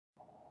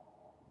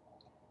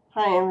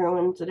Hi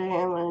everyone, today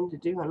I wanted to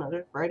do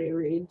another Friday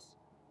Reads.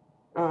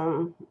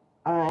 I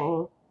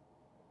know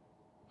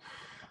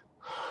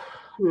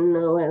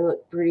I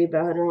look pretty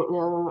bad right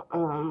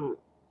now.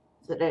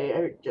 Today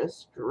I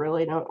just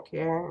really don't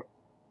care.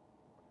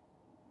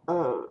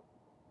 Um,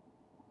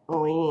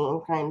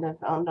 we kind of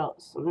found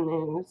out some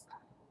news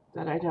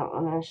that I don't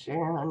want to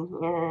share on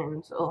here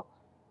until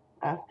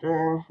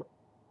after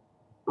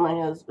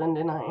my husband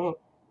and I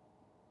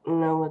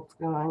know what's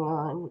going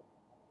on.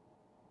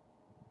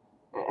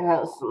 It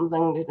has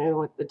something to do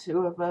with the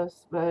two of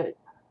us, but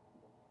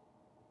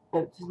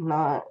it's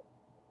not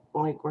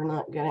like we're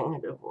not getting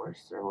a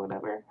divorce or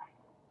whatever.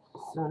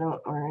 So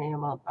don't worry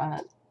about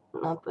that.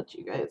 Not that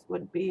you guys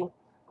would be,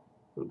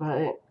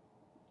 but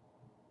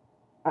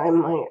I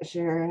might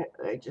share it.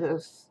 I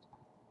just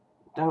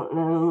don't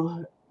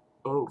know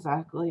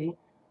exactly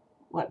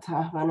what's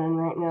happening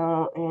right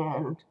now,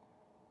 and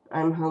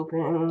I'm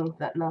hoping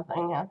that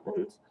nothing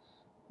happens.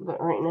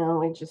 But right now,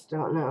 we just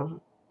don't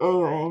know.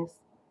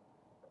 Anyways,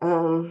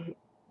 um,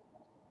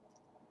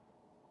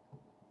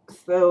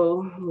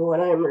 so what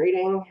I'm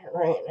reading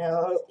right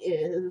now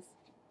is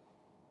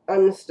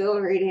I'm still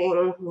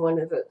reading, what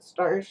is it,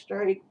 Star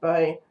Strike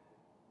by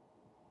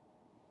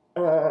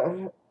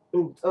uh,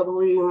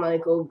 W.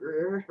 Michael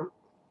Greer.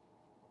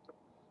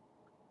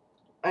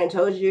 I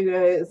told you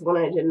guys when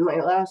I did my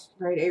last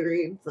Friday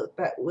reads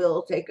that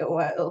will take a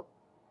while,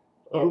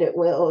 and it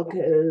will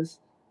because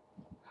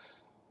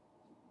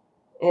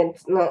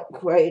it's not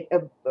quite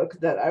a book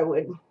that I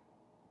would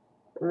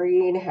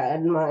read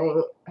had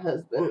my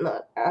husband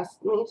not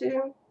asked me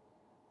to.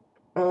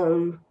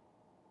 Um,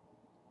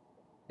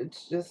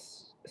 it's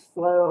just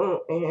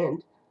slow,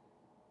 and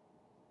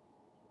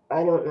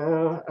I don't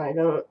know. I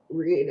don't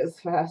read as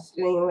fast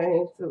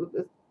anyway, so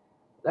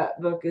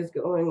that book is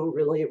going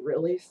really,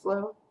 really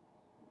slow.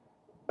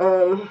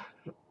 Um,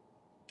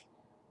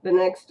 the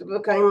next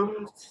book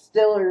I'm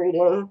still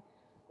reading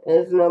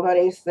is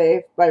Nobody's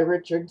Safe by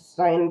Richard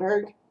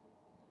Steinberg.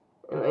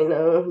 And I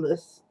know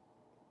this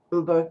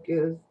book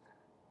is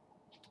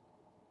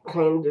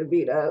kind of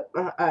beat up.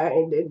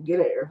 I did get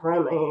it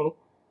from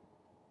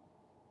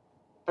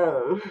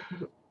a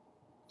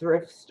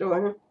thrift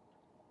store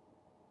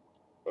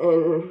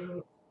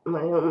in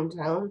my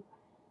hometown.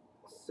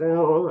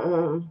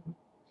 So,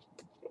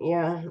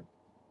 yeah.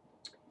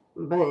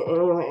 But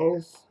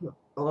anyways,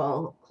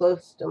 well,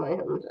 close to my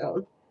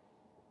hometown.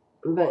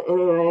 But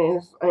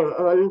anyways, I'm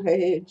on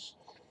page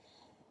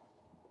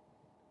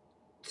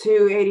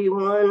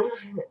 281,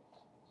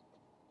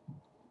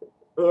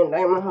 and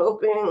I'm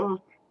hoping,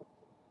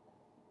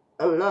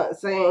 I'm not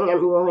saying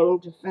I'm going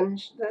to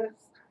finish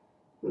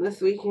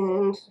this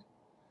weekend,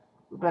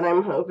 but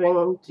I'm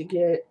hoping to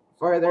get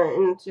farther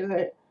into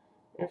it,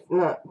 if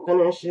not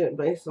finish it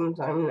by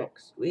sometime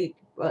next week.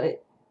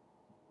 But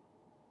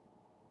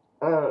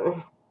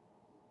um,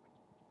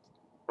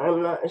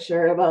 I'm not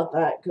sure about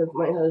that because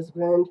my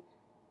husband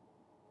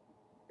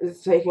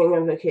is taking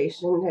a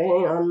vacation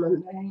day on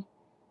Monday,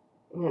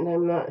 and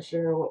I'm not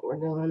sure what we're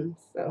doing.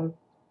 So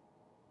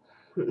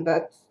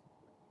that's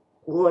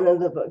one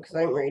of the books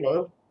I'm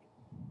reading.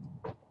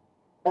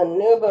 A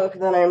new book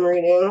that I'm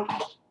reading,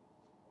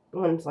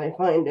 once I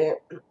find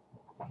it,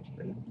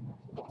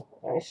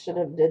 I should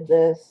have did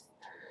this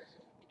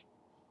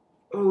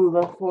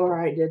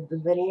before I did the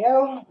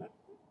video.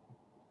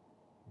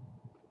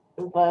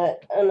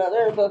 But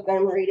another book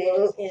I'm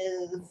reading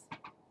is,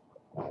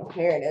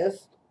 here it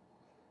is,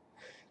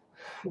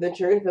 The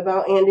Truth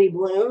About Andy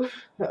Bloom.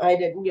 I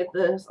didn't get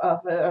this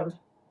off of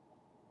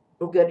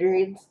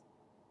Goodreads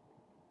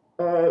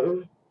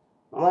um,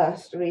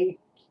 last week,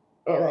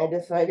 and I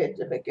decided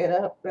to pick it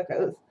up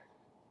because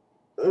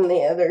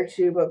the other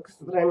two books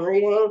that I'm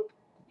reading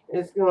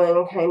is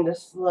going kind of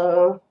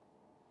slow.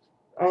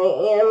 I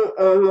am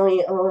only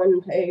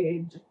on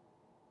page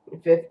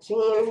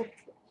 15.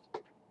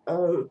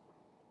 Um,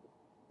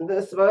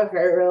 this book,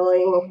 I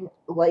really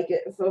like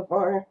it so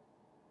far.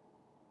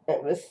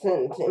 It was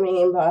sent to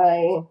me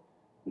by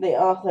the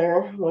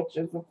author, which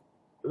is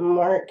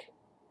Mark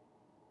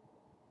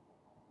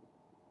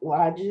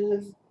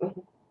Lodges.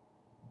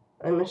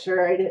 I'm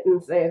sure I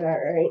didn't say that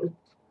right,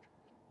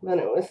 but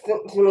it was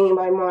sent to me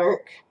by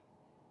Mark,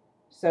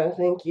 so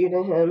thank you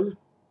to him.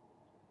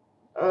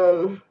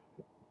 Um,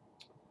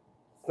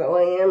 so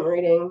I am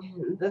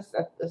reading this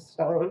at this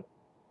time,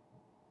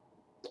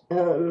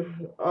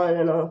 on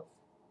and off.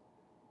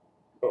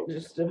 It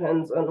just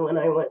depends on when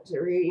I want to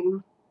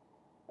read.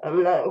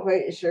 I'm not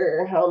quite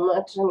sure how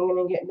much I'm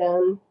going to get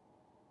done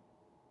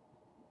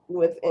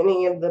with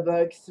any of the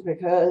books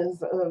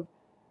because of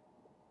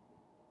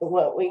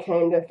what we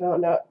kind of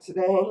found out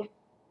today.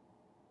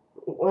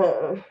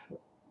 Well,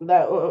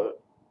 that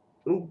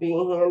won't be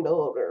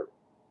handled, or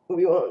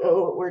we won't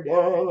know what we're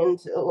doing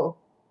until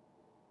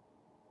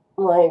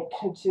like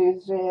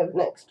Tuesday of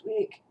next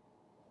week.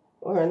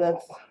 Or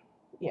that's,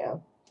 yeah.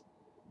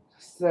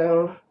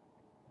 So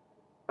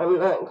I'm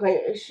not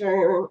quite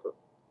sure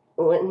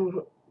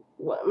when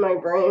what my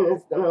brain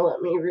is going to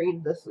let me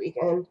read this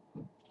weekend,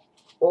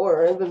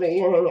 or the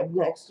beginning of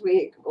next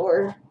week,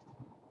 or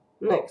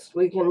next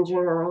week in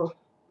general.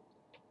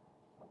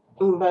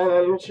 But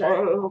I'm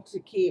trying to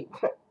keep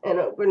an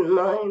open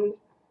mind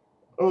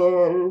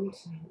and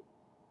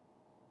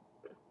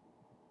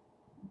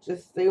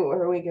just see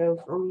where we go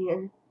from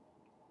here.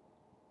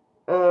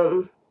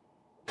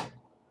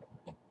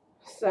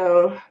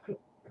 So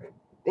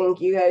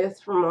thank you guys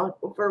for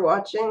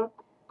watching,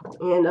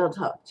 and I'll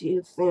talk to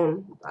you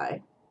soon.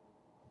 Bye.